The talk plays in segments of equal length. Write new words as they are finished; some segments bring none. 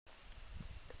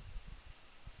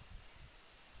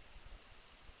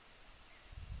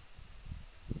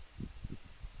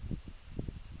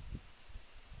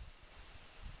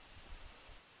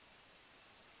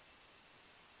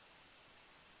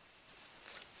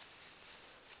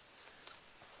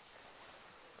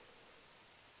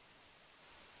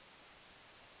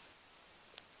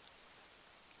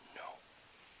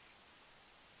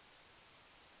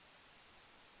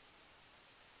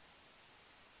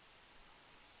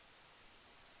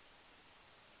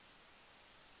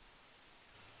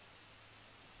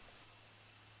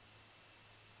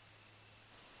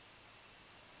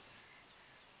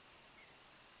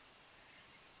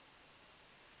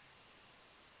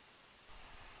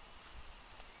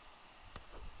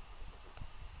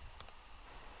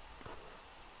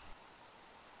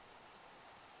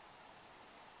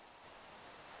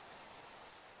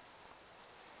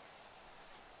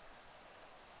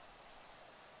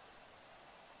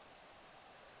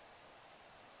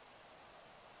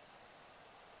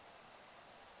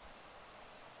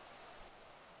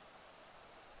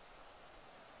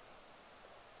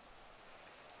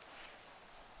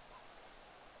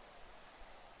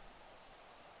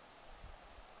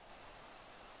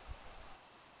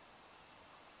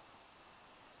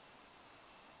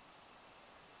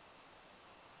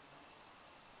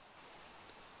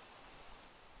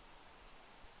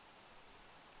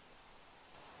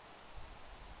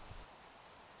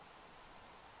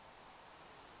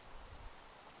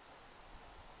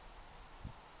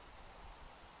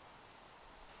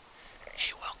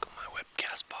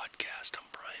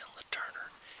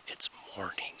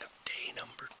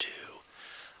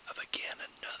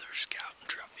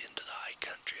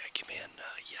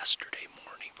yesterday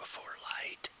morning before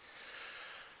light.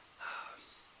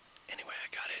 Anyway, I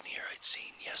got in here. I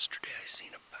seen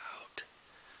about,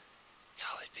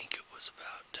 I think it was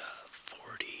about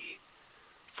 40,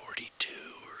 42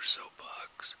 or so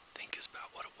bucks. I think is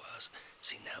about what it was.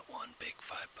 Seen that one big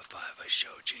 5x5 I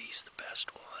showed you. He's the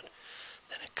best one.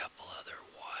 Then a couple other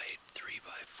wide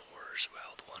 3x4s.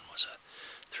 Well, the one was a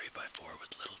 3x4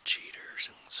 with little cheaters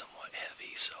and somewhat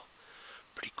heavy, so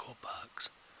pretty cool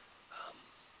bucks.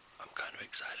 I'm kind of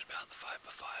excited about the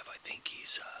 5x5. I think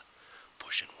he's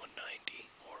pushing 190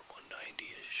 or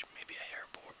 190-ish, maybe a hair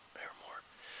more.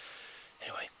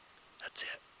 Anyway, that's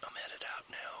it. I'm headed out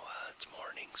now. It's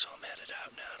morning, so I'm headed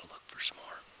out now to look for some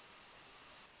more.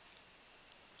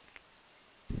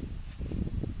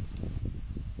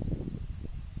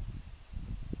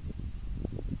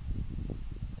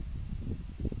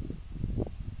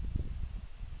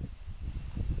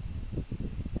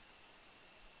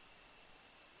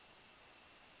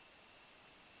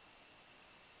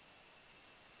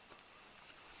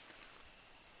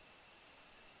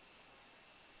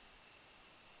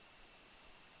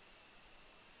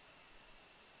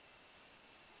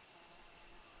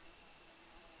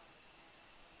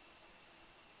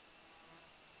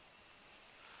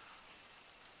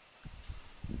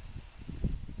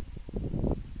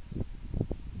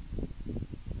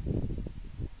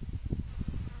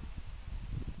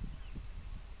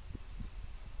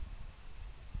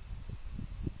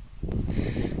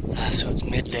 So it's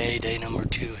midday, day number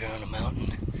 2 here on the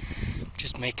mountain.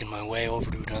 Just making my way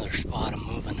over to another spot. I'm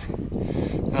moving.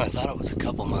 I thought it was a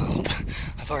couple miles, but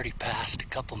I've already passed a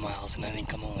couple miles, and I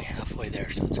think I'm only halfway there,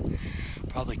 so it's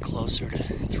probably closer to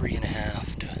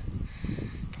 3.5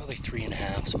 probably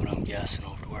 3.5 is what I'm guessing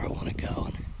over to where I want to go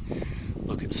and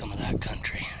look at some of that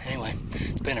country. Anyway,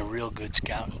 it's been a real good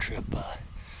scouting trip. I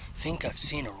think I've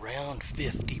seen around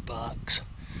 50 bucks.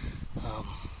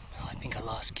 I think I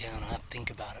lost count. I have to think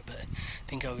about it, but I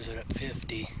think I was at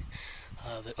 50.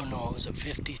 I was at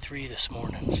 53 this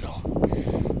morning, so,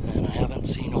 and I haven't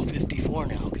seen 54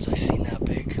 now because I seen that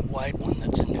big wide one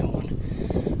that's a new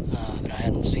one that I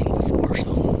hadn't seen before.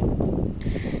 So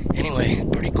anyway,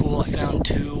 pretty cool. I found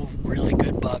 2 really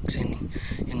good bucks in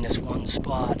this one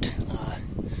spot.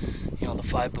 The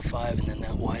 5x5 and then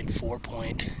that wide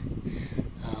 4-point.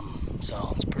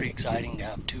 So it's pretty exciting to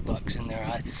have 2 bucks in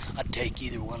there. I'd take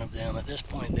either one of them. At this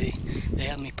point, they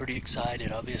have me pretty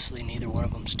excited. Obviously, neither one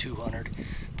of them's 200.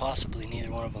 Possibly neither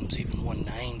one of them's even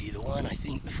 190. The one, I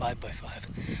think, the 5x5,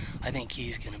 I think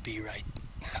he's going to be right.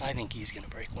 I think he's going to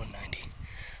break 190.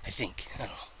 I don't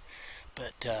know.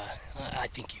 But I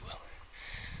think he will.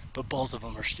 But both of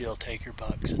them are still taker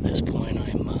bucks at this point.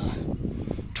 I'm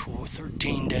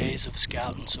 13 days of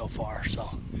scouting so far,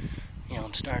 so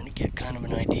I'm starting to get kind of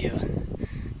an idea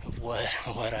of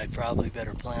what I probably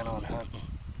better plan on hunting.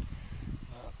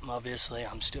 Obviously,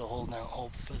 I'm still holding out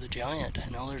hope for the giant. I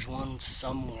know there's one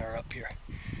somewhere up here.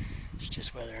 It's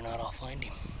just whether or not I'll find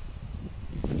him.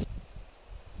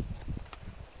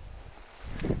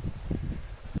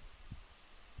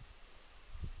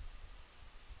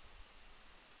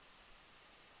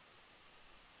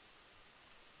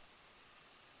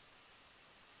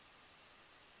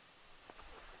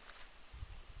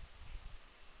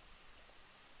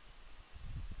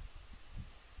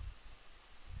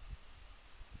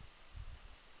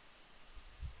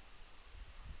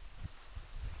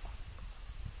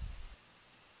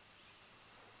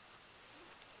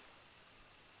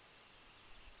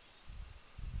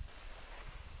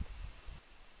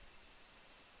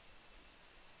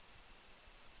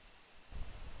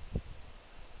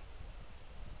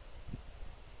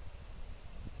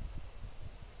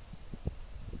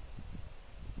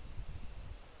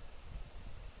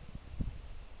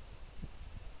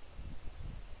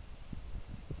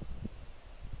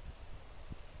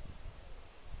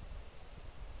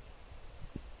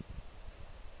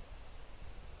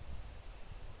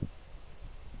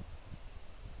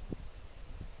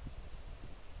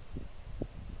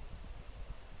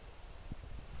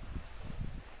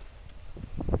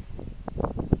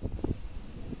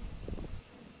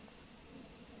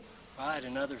 Alright,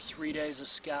 another 3 days of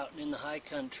scouting in the high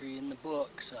country in the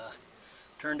books.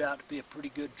 Turned out to be a pretty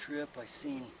good trip. I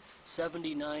seen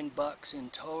 79 bucks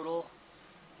in total.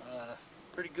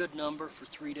 Pretty good number for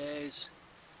 3 days.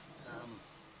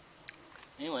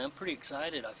 Anyway, I'm pretty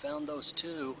excited. I found those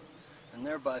 2, and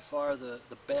they're by far the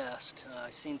best. I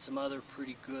seen some other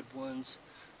pretty good ones.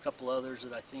 A couple others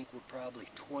that I think were probably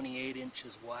 28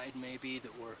 inches wide maybe,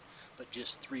 that were but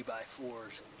just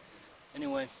 3x4s.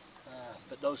 Anyway,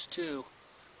 but those 2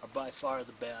 are by far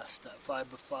the best. That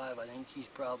 5x5, I think he's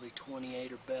probably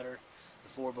 28 or better.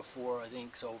 The 4x4 I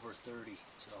think is over 30.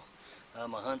 So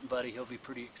my hunting buddy, he'll be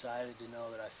pretty excited to know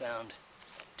that I found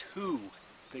 2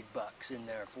 big bucks in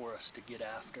there for us to get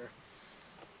after.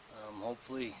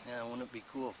 Hopefully, wouldn't it be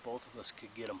cool if both of us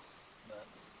could get them? But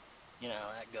you know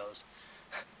how that goes.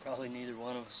 Probably neither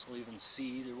one of us will even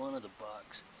see either one of the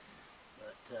bucks.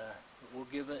 But we'll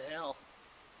give it hell.